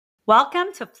Welcome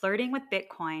to Flirting with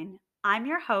Bitcoin. I'm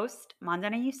your host,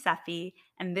 Mandana Yousefi,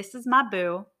 and this is my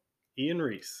boo, Ian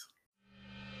Reese.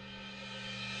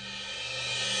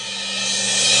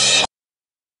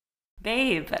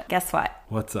 Babe, guess what?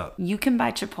 What's up? You can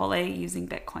buy Chipotle using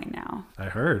Bitcoin now. I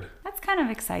heard. That's kind of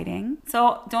exciting.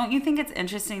 So don't you think it's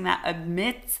interesting that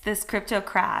amidst this crypto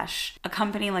crash, a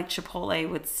company like Chipotle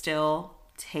would still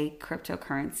take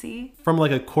cryptocurrency? From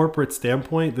like a corporate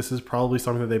standpoint, this is probably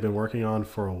something that they've been working on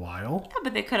for a while. Yeah,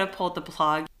 but they could have pulled the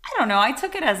plug. I don't know. I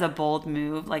took it as a bold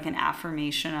move, like an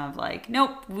affirmation of like,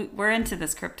 nope, we're into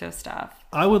this crypto stuff.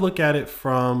 I would look at it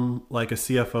from like a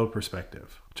CFO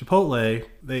perspective. Chipotle,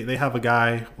 they have a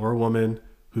guy or a woman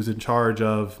who's in charge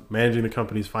of managing the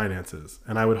company's finances.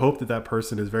 And I would hope that that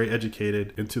person is very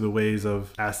educated into the ways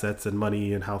of assets and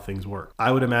money and how things work.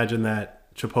 I would imagine that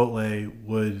Chipotle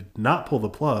would not pull the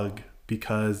plug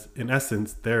because in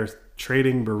essence, they're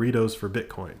trading burritos for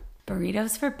Bitcoin.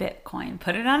 Burritos for Bitcoin.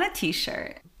 Put it on a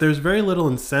t-shirt. There's very little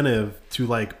incentive to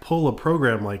like pull a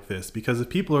program like this because if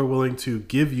people are willing to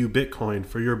give you Bitcoin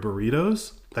for your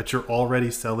burritos that you're already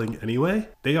selling anyway,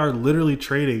 they are literally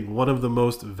trading one of the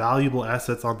most valuable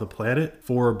assets on the planet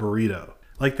for a burrito.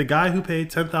 Like the guy who paid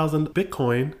 10,000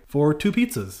 Bitcoin for 2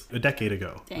 pizzas a decade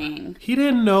ago. Dang. He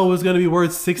didn't know it was going to be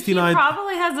worth 69. He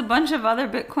probably has a bunch of other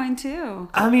Bitcoin too.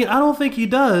 I mean, I don't think he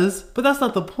does, but that's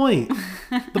not the point.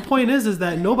 The point is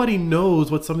that nobody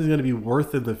knows what something's going to be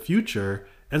worth in the future.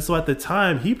 And so at the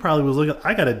time, he probably was looking,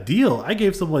 I got a deal. I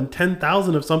gave someone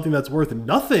 10,000 of something that's worth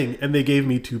nothing, and they gave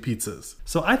me 2 pizzas.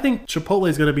 So I think Chipotle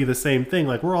is going to be the same thing.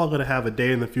 Like, we're all going to have a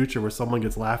day in the future where someone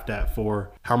gets laughed at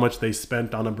for how much they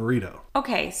spent on a burrito.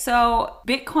 Okay, so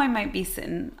Bitcoin might be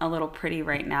sitting a little pretty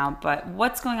right now, but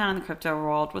what's going on in the crypto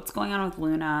world? What's going on with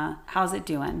Luna? How's it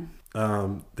doing?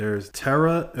 There's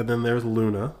Terra and then there's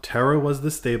Luna. Terra was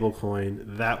the stable coin.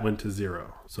 That went to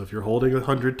 0. So if you're holding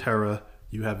 100 Terra,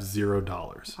 you have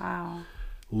 $0. Wow.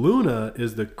 Luna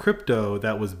is the crypto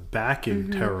that was backing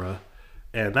Terra,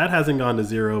 and that hasn't gone to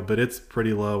 0, but it's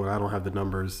pretty low, and I don't have the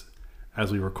numbers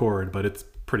as we record, but it's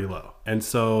pretty low. And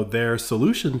so their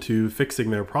solution to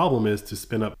fixing their problem is to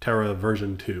spin up Terra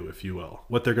version 2, if you will.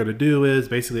 What they're going to do is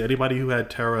basically anybody who had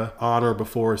Terra on or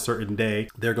before a certain day,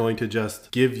 they're going to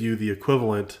just give you the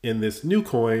equivalent in this new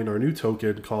coin or new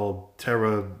token called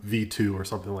Terra V2 or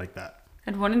something like that.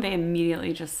 And wouldn't they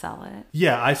immediately just sell it?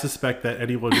 Yeah, I suspect that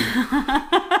anyone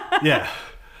yeah.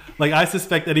 Like, I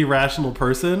suspect any rational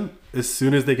person, as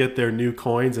soon as they get their new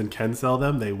coins and can sell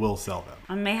them, they will sell them.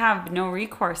 And they have no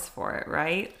recourse for it,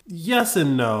 right? Yes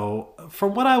and no.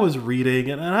 From what I was reading,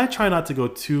 and I try not to go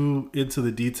too into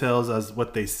the details as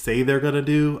what they say they're going to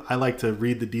do. I like to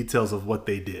read the details of what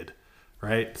they did,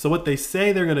 right? So what they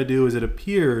say they're going to do is it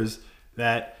appears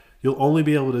that you'll only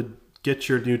be able to get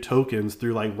your new tokens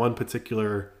through like one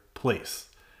particular place.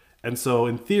 And so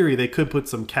in theory, they could put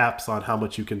some caps on how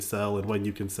much you can sell and when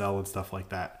you can sell and stuff like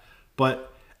that.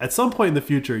 But at some point in the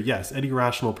future, yes, any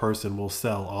rational person will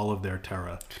sell all of their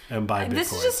Terra and buy Bitcoin.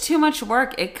 This is just too much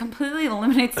work. It completely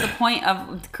eliminates the point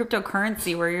of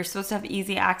cryptocurrency where you're supposed to have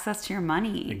easy access to your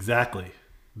money. Exactly.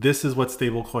 This is what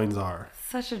stable coins are.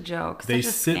 Such a joke. Such a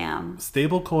scam.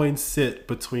 Stable coins sit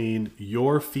between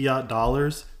your fiat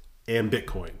dollars and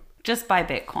Bitcoin. Just buy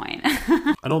Bitcoin.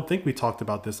 I don't think we talked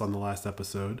about this on the last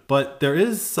episode, but there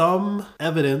is some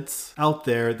evidence out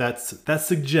there that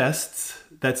suggests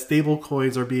that stable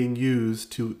coins are being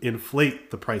used to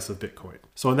inflate the price of Bitcoin.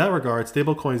 So in that regard,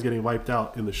 stable coins getting wiped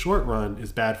out in the short run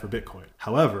is bad for Bitcoin.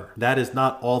 However, that is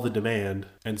not all the demand.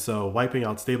 And so wiping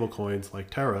out stable coins like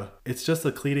Terra, it's just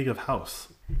a cleaning of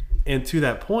house. And to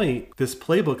that point, this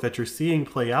playbook that you're seeing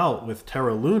play out with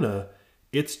Terra Luna,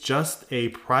 it's just a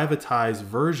privatized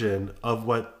version of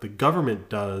what the government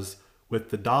does with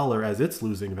the dollar as it's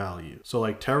losing value. So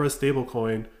like Terra's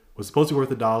stablecoin was supposed to be worth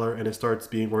 $1 and it starts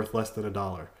being worth less than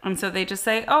 $1. And so they just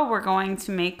say, oh, we're going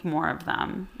to make more of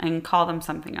them and call them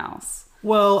something else.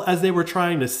 Well, as they were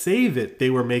trying to save it, they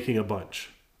were making a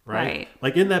bunch, right?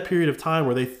 Like in that period of time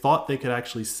where they thought they could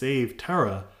actually save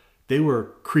Terra, they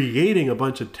were creating a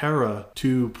bunch of Terra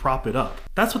to prop it up.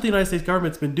 That's what the United States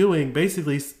government's been doing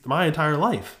basically my entire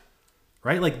life,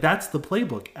 right? Like that's the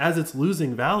playbook. As it's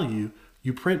losing value,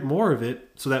 you print more of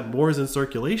it so that more is in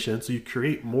circulation. So you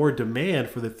create more demand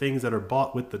for the things that are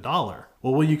bought with the dollar.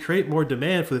 Well, when you create more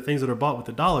demand for the things that are bought with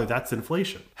the dollar, that's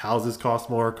inflation. Houses cost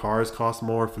more, cars cost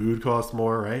more, food costs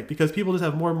more, right? Because people just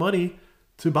have more money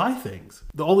to buy things.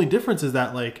 The only difference is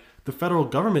that like the federal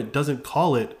government doesn't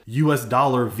call it US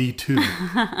dollar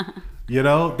V2. You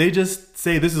know, they just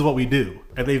say this is what we do.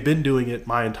 And they've been doing it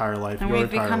my entire life. And we've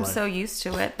become so used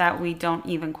to it that we don't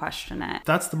even question it.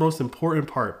 That's the most important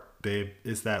part. babe,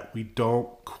 is that we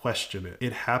don't question it.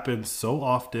 It happens so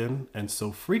often and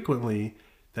so frequently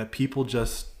that people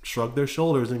just shrug their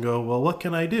shoulders and go, well, what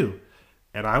can I do?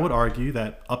 And I would argue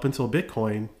that up until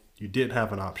Bitcoin, you didn't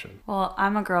have an option. Well,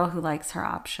 I'm a girl who likes her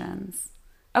options.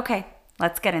 Okay,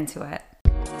 let's get into it.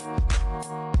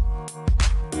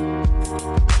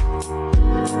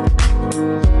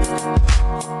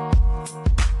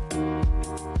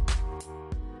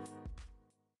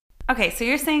 Okay, so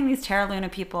you're saying these Terra Luna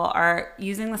people are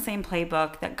using the same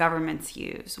playbook that governments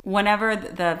use. Whenever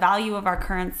the value of our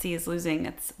currency is losing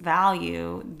its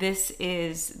value, this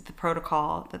is the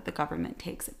protocol that the government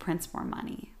takes. It prints more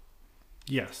money.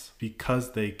 Yes,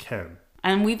 because they can.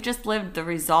 And we've just lived the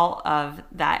result of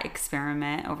that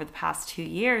experiment over the past 2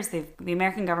 years. The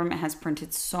American government has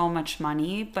printed so much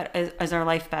money, but is our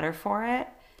life better for it?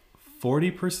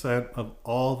 40% of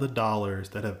all the dollars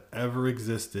that have ever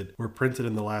existed were printed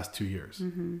in the last 2 years.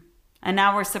 Mm-hmm. And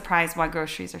now we're surprised why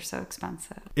groceries are so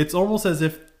expensive. It's almost as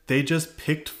if they just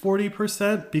picked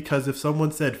 40% because if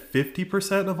someone said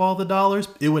 50% of all the dollars,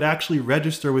 it would actually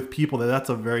register with people that that's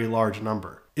a very large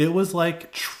number. It was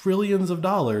like trillions of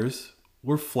dollars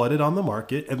were flooded on the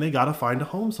market and they got to find a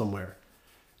home somewhere.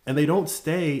 And they don't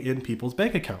stay in people's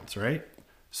bank accounts, right?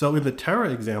 So in the Terra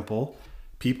example,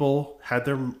 people had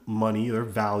their money, their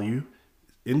value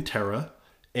in Terra,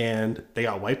 and they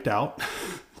got wiped out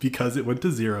because it went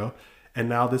to zero. And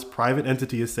now this private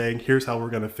entity is saying, here's how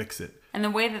we're going to fix it. And the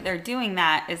way that they're doing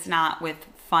that is not with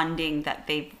funding that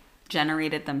they've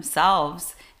generated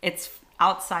themselves. It's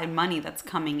outside money that's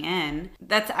coming in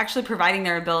that's actually providing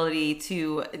their ability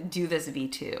to do this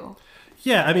V2.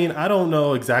 Yeah, I mean, I don't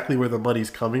know exactly where the money's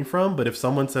coming from, but if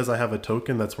someone says I have a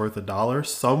token that's worth $1,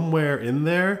 somewhere in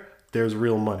there's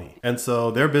real money. And so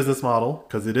their business model,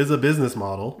 because it is a business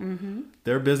model,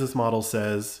 their business model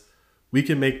says we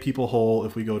can make people whole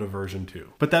if we go to version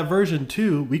 2. But that version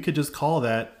 2, we could just call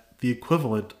that the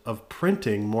equivalent of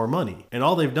printing more money. And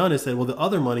all they've done is said, well, the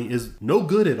other money is no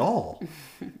good at all.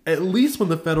 At least when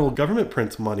the federal government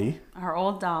prints money. Our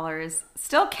old dollars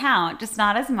still count, just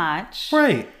not as much.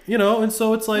 Right. You know, and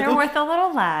so it's like... They're worth a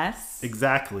little less.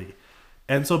 Exactly.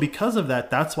 And so because of that,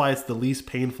 that's why it's the least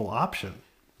painful option.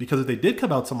 Because if they did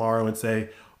come out tomorrow and say,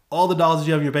 all the dollars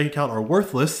you have in your bank account are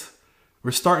worthless,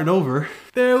 we're starting over,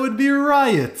 there would be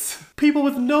riots. People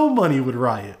with no money would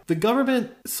riot. The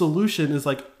government solution is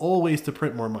like always to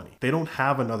print more money. They don't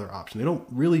have another option. They don't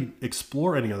really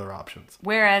explore any other options.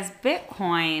 Whereas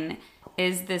Bitcoin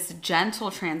is this gentle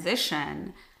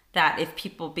transition that if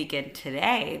people begin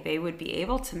today, they would be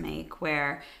able to make,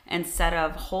 where instead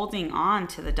of holding on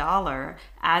to the dollar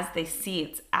as they see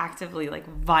it's actively like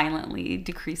violently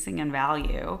decreasing in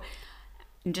value,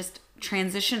 and just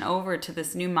transition over to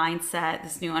this new mindset,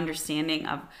 this new understanding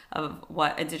of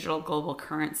what a digital global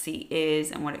currency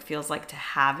is and what it feels like to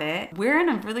have it. We're in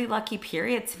a really lucky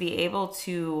period to be able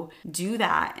to do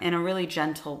that in a really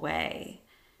gentle way.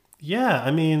 Yeah,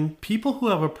 I mean, people who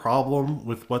have a problem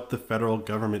with what the federal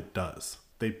government does,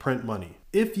 they print money.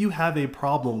 If you have a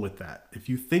problem with that, if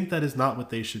you think that is not what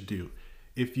they should do,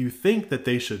 if you think that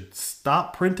they should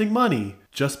stop printing money,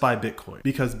 just buy Bitcoin.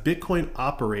 Because Bitcoin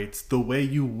operates the way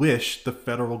you wish the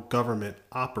federal government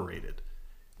operated.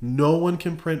 No one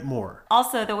can print more.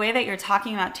 Also, the way that you're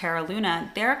talking about Terra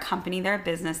Luna, they're a company, they're a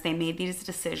business, they made these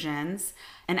decisions.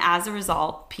 And as a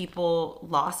result, people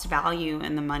lost value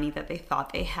in the money that they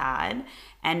thought they had.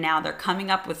 And now they're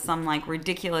coming up with some like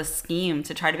ridiculous scheme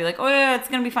to try to be like, oh yeah, it's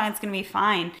going to be fine. It's going to be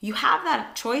fine. You have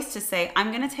that choice to say,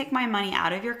 I'm going to take my money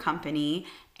out of your company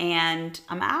and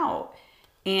I'm out.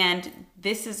 And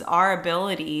this is our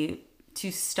ability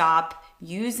to stop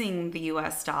using the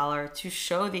US dollar to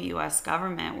show the US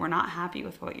government we're not happy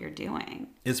with what you're doing.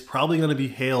 It's probably going to be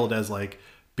hailed as like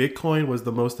Bitcoin was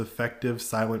the most effective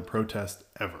silent protest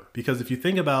ever. Because if you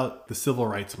think about the civil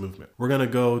rights movement, we're going to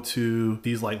go to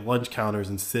these like lunch counters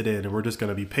and sit in and we're just going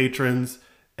to be patrons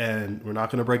and we're not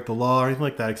going to break the law or anything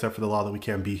like that except for the law that we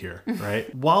can't be here,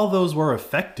 right? While those were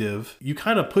effective, you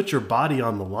kind of put your body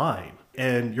on the line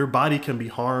and your body can be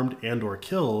harmed and or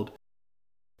killed.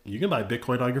 You can buy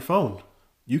Bitcoin on your phone.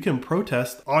 You can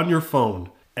protest on your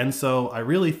phone. And so I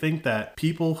really think that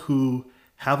people who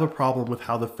have a problem with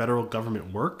how the federal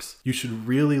government works, you should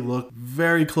really look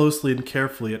very closely and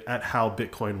carefully at how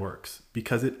Bitcoin works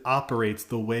because it operates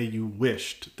the way you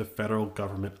wished the federal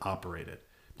government operated.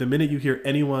 The minute you hear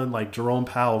anyone like Jerome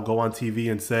Powell go on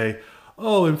TV and say,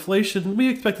 oh, inflation, we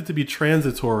expect it to be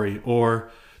transitory,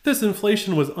 or this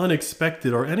inflation was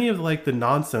unexpected, or any of like the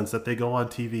nonsense that they go on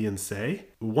TV and say,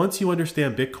 once you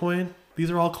understand Bitcoin, these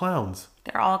are all clowns.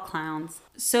 They're all clowns.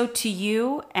 So to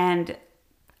you and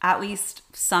at least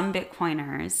some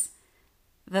Bitcoiners,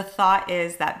 The thought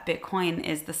is that Bitcoin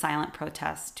is the silent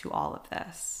protest to all of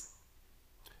this.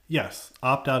 Yes,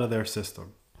 opt out of their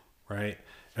system, right?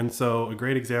 And so a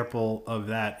great example of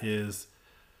that is,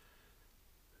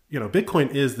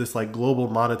 Bitcoin is this like global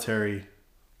monetary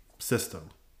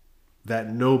system that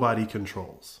nobody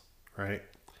controls, right?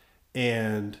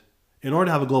 And in order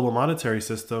to have a global monetary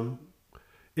system,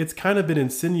 it's kind of been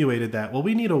insinuated that, well,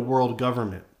 we need a world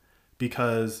government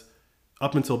because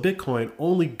up until Bitcoin,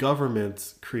 only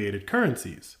governments created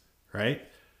currencies, right?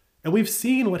 And we've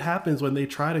seen what happens when they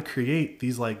try to create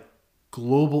these like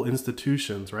global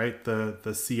institutions, right?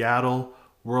 The Seattle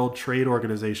World Trade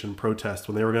Organization protest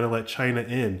when they were going to let China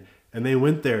in, and they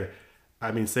went there.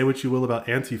 I mean, say what you will about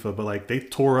Antifa, but like they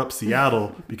tore up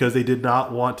Seattle because they did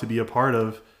not want to be a part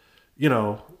of,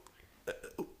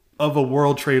 of a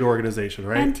World Trade Organization,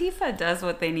 right? Antifa does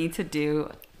what they need to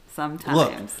do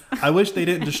sometimes. Look, I wish they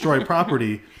didn't destroy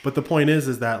property, but the point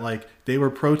is that like they were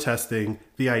protesting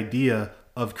the idea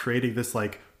of creating this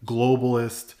like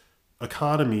globalist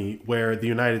economy where the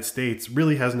United States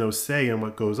really has no say in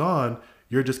what goes on.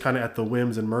 You're just kind of at the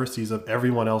whims and mercies of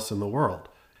everyone else in the world.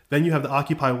 Then you have the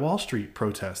Occupy Wall Street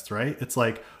protests, right? It's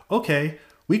like, okay,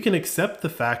 we can accept the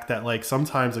fact that like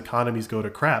sometimes economies go to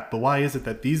crap, but why is it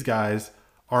that these guys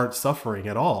aren't suffering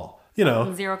at all?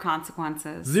 Zero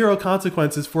consequences. Zero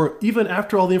consequences for even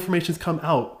after all the information's come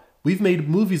out. We've made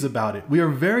movies about it. We are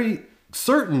very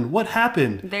certain what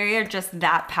happened. They are just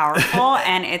that powerful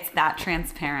and it's that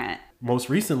transparent. Most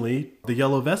recently, the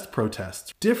Yellow Vest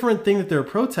protests. Different thing that they're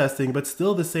protesting, but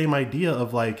still the same idea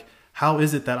of like, how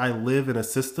is it that I live in a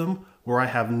system where I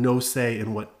have no say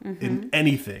in in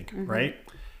anything, right?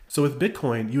 So with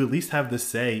Bitcoin, you at least have the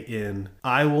say in,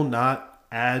 I will not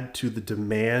add to the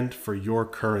demand for your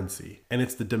currency. And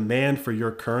it's the demand for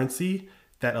your currency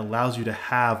that allows you to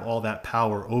have all that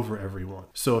power over everyone.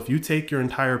 So if you take your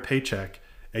entire paycheck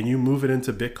and you move it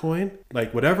into Bitcoin,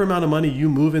 like whatever amount of money you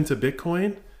move into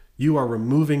Bitcoin, you are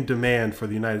removing demand for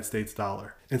the United States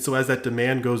dollar. And so as that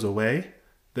demand goes away,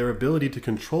 their ability to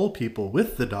control people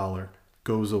with the dollar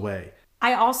goes away.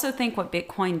 I also think what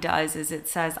Bitcoin does is it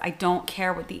says, I don't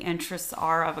care what the interests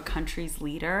are of a country's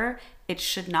leader. It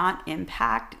should not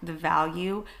impact the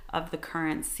value of the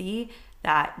currency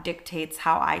that dictates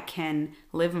how I can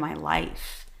live my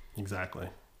life. Exactly.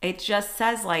 It just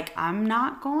says like, I'm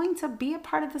not going to be a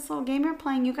part of this little game you're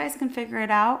playing. You guys can figure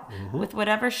it out with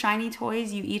whatever shiny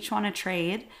toys you each want to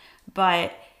trade.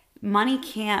 But money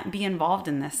can't be involved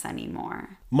in this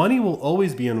anymore. Money will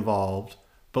always be involved,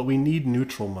 but we need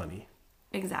neutral money.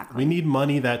 Exactly. We need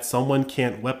money that someone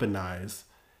can't weaponize,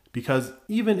 because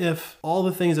even if all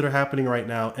the things that are happening right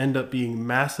now end up being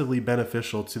massively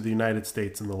beneficial to the United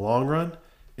States in the long run,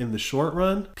 in the short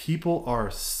run, people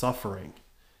are suffering.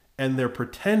 And they're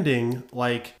pretending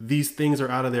like these things are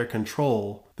out of their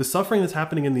control. The suffering that's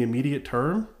happening in the immediate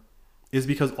term is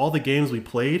because all the games we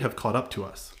played have caught up to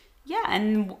us. Yeah,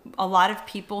 and a lot of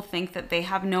people think that they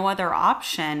have no other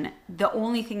option. The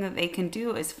only thing that they can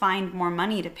do is find more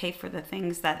money to pay for the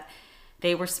things that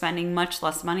they were spending much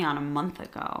less money on a month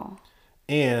ago.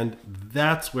 And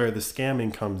that's where the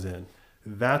scamming comes in.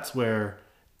 That's where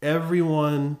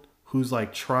everyone who's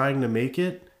like trying to make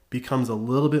it becomes a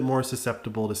little bit more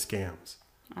susceptible to scams.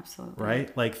 Absolutely.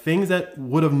 Right? Like things that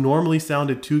would have normally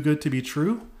sounded too good to be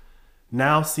true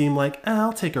now seem like,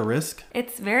 I'll take a risk.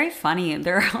 It's very funny.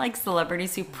 There are like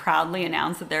celebrities who proudly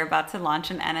announce that they're about to launch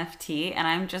an NFT. And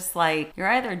I'm just like, you're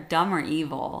either dumb or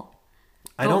evil.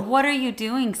 But what are you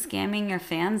doing scamming your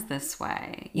fans this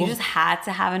way? You just had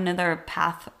to have another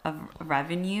path of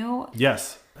revenue.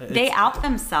 Yes. They out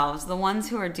themselves. The ones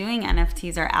who are doing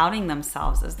NFTs are outing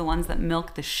themselves as the ones that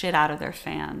milk the shit out of their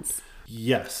fans.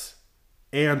 Yes.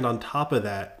 And on top of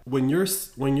that, when you're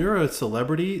a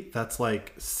celebrity that's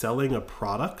like selling a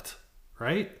product,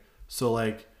 right? So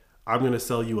like, I'm going to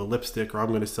sell you a lipstick or I'm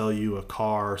going to sell you a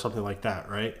car or something like that,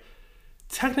 right?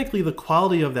 Technically, the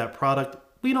quality of that product,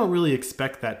 we don't really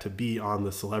expect that to be on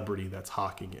the celebrity that's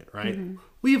hawking it, right?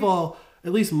 We've all,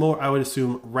 at least more, I would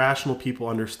assume, rational people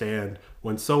understand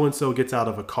when so-and-so gets out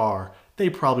of a car, they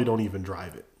probably don't even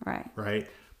drive it. Right?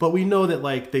 But we know that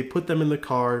like they put them in the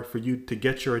car for you to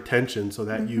get your attention so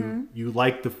that you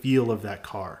like the feel of that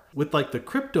car. With like the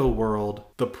crypto world,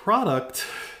 the product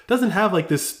doesn't have like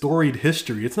this storied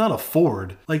history. It's not a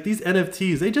Ford. Like these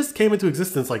NFTs, they just came into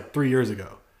existence like 3 years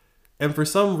ago. And for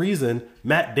some reason,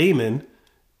 Matt Damon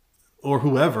or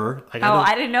whoever. Like,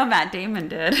 I didn't know Matt Damon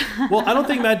did. Well, I don't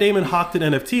think Matt Damon hawked an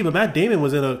NFT, but Matt Damon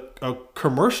was in a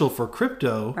commercial for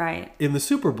crypto in the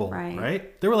Super Bowl,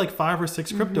 right? There were like 5 or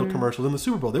 6 crypto commercials in the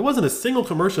Super Bowl. There wasn't a single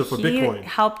commercial for Bitcoin. He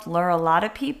helped lure a lot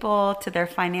of people to their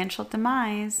financial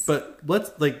demise. But let's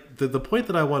the point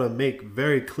that I want to make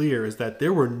very clear is that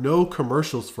there were no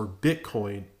commercials for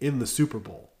Bitcoin in the Super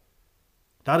Bowl.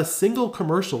 Not a single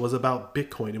commercial was about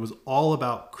Bitcoin. It was all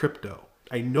about crypto.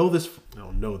 I don't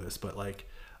know this, but like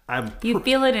you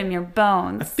feel it in your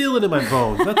bones. I feel it in my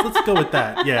bones. Let's go with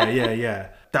that. Yeah.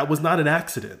 That was not an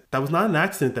accident. That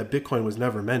Bitcoin was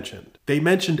never mentioned. They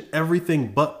mentioned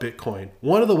everything but Bitcoin.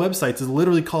 One of the websites is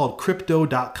literally called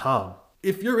crypto.com.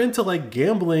 If you're into like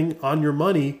gambling on your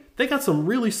money, they got some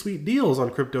really sweet deals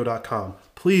on crypto.com.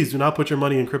 Please do not put your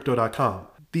money in crypto.com.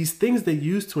 These things they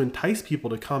use to entice people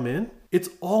to come in, it's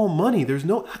all money. There's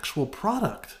no actual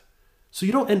product. So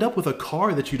you don't end up with a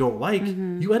car that you don't like.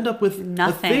 You end up with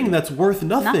a thing that's worth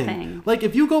nothing. Like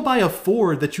if you go buy a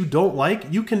Ford that you don't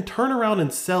like, you can turn around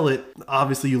and sell it.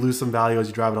 Obviously you lose some value as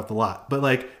you drive it off the lot. But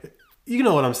like, you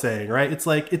know what I'm saying, right? It's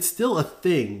like, it's still a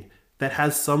thing that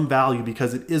has some value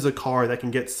because it is a car that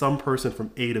can get some person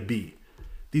from A to B.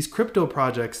 These crypto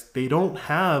projects, they don't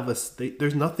have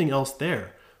there's nothing else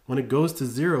there. When it goes to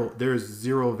zero, there's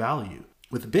zero value.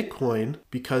 With Bitcoin,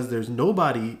 because there's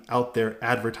nobody out there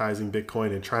advertising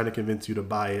Bitcoin and trying to convince you to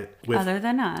buy it. Other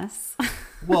than us.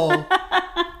 Well,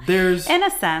 there's... In a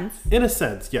sense. In a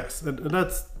sense, yes. And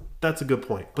that's a good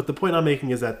point. But the point I'm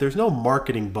making is that there's no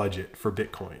marketing budget for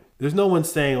Bitcoin. There's no one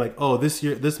saying like, oh,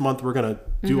 this month we're going to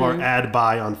do our ad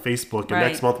buy on Facebook and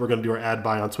next month we're going to do our ad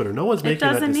buy on Twitter. No one's making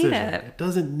that decision. It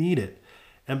doesn't need it.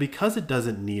 And because it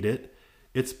doesn't need it,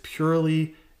 it's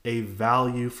purely a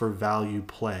value for value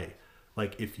play.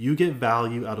 Like if you get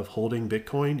value out of holding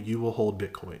Bitcoin, you will hold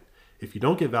Bitcoin. If you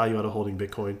don't get value out of holding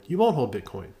Bitcoin, you won't hold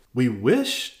Bitcoin. We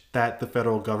wish that the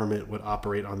federal government would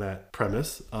operate on that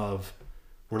premise of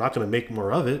we're not going to make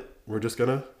more of it. We're just going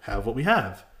to have what we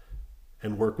have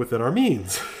and work within our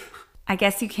means. I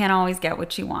guess you can't always get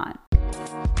what you want.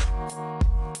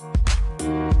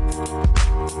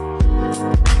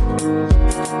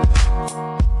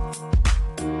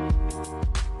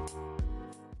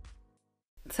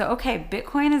 So, okay,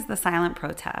 Bitcoin is the silent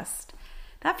protest.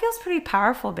 That feels pretty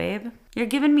powerful, babe. You're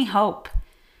giving me hope.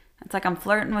 It's like I'm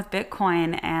flirting with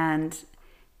Bitcoin and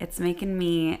it's making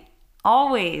me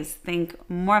always think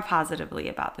more positively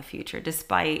about the future,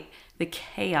 despite the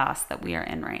chaos that we are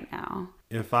in right now.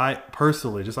 If I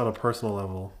personally, just on a personal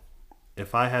level,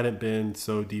 if I hadn't been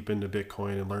so deep into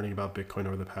Bitcoin and learning about Bitcoin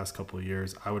over the past couple of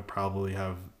years, I would probably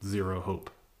have zero hope,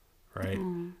 right?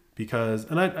 Because,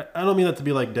 and I don't mean that to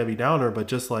be like Debbie Downer, but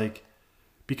just like,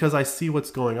 because I see what's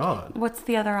going on. What's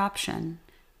the other option?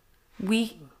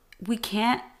 We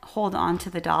can't hold on to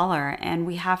the dollar, and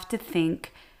we have to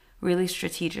think really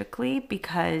strategically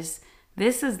because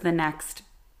this is the next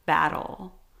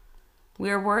battle.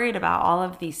 We're worried about all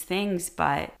of these things,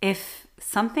 but if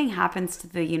something happens to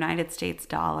the United States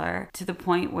dollar to the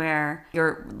point where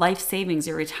your life savings,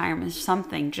 your retirement,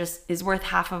 something just is worth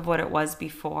half of what it was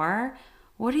before,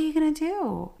 what are you going to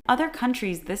do? Other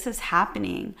countries, this is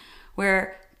happening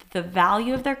where the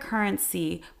value of their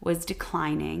currency was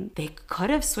declining. They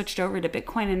could have switched over to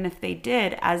Bitcoin, and if they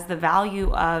did, as the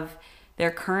value of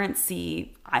their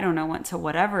currency, I don't know, went to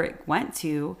whatever it went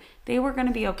to, they were going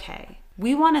to be okay.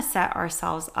 We want to set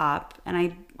ourselves up, and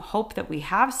I hope that we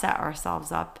have set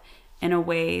ourselves up in a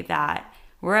way that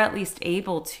we're at least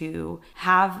able to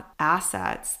have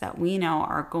assets that we know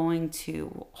are going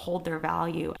to hold their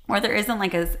value, where there isn't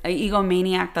like an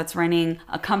egomaniac that's running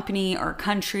a company or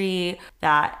country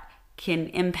that can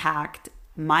impact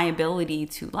my ability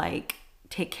to like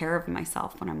take care of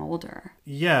myself when I'm older.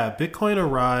 Yeah, Bitcoin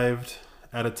arrived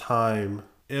at a time.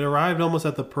 It arrived almost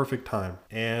at the perfect time.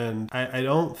 And I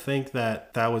don't think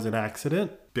that was an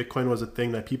accident. Bitcoin was a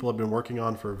thing that people have been working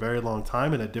on for a very long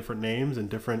time and had different names and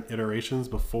different iterations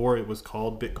before it was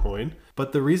called Bitcoin.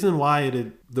 But the reason why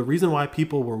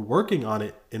people were working on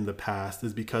it in the past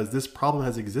is because this problem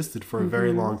has existed for a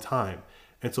very long time.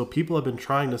 And so people have been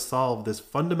trying to solve this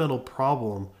fundamental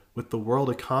problem with the world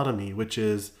economy, which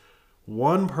is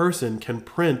one person can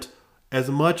print as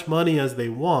much money as they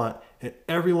want and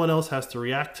everyone else has to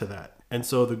react to that. And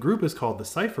so the group is called the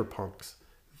Cypherpunks.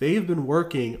 They've been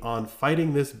working on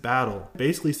fighting this battle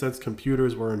basically since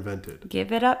computers were invented.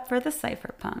 Give it up for the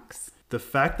Cypherpunks. The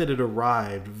fact that it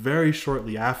arrived very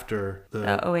shortly after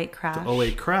the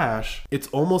 08 crash, it's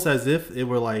almost as if it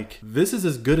were like, this is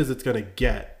as good as it's going to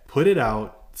get. Put it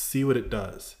out, see what it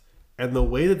does. And the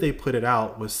way that they put it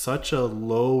out was such a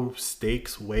low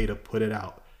stakes way to put it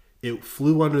out. It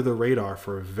flew under the radar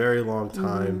for a very long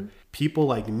time. Mm-hmm. People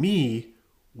like me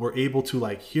were able to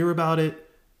like hear about it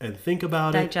and think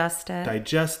about digest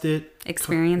it,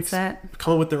 experience it,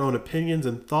 come up with their own opinions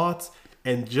and thoughts.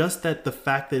 And just that the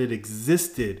fact that it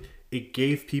existed, it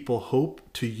gave people hope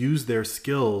to use their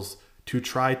skills to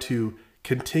try to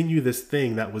continue this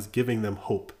thing that was giving them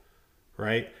hope,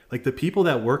 right? Like the people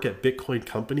that work at Bitcoin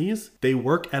companies, they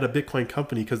work at a Bitcoin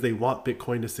company because they want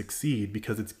Bitcoin to succeed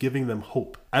because it's giving them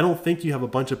hope. I don't think you have a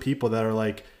bunch of people that are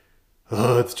like,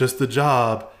 oh, it's just a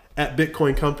job at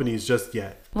Bitcoin companies just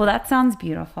yet. Well, that sounds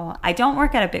beautiful. I don't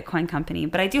work at a Bitcoin company,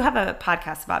 but I do have a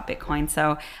podcast about Bitcoin.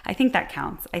 So I think that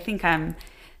counts. I think I'm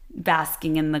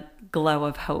basking in the glow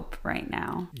of hope right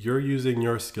now. You're using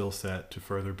your skill set to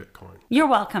further Bitcoin. You're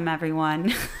welcome,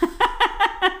 everyone.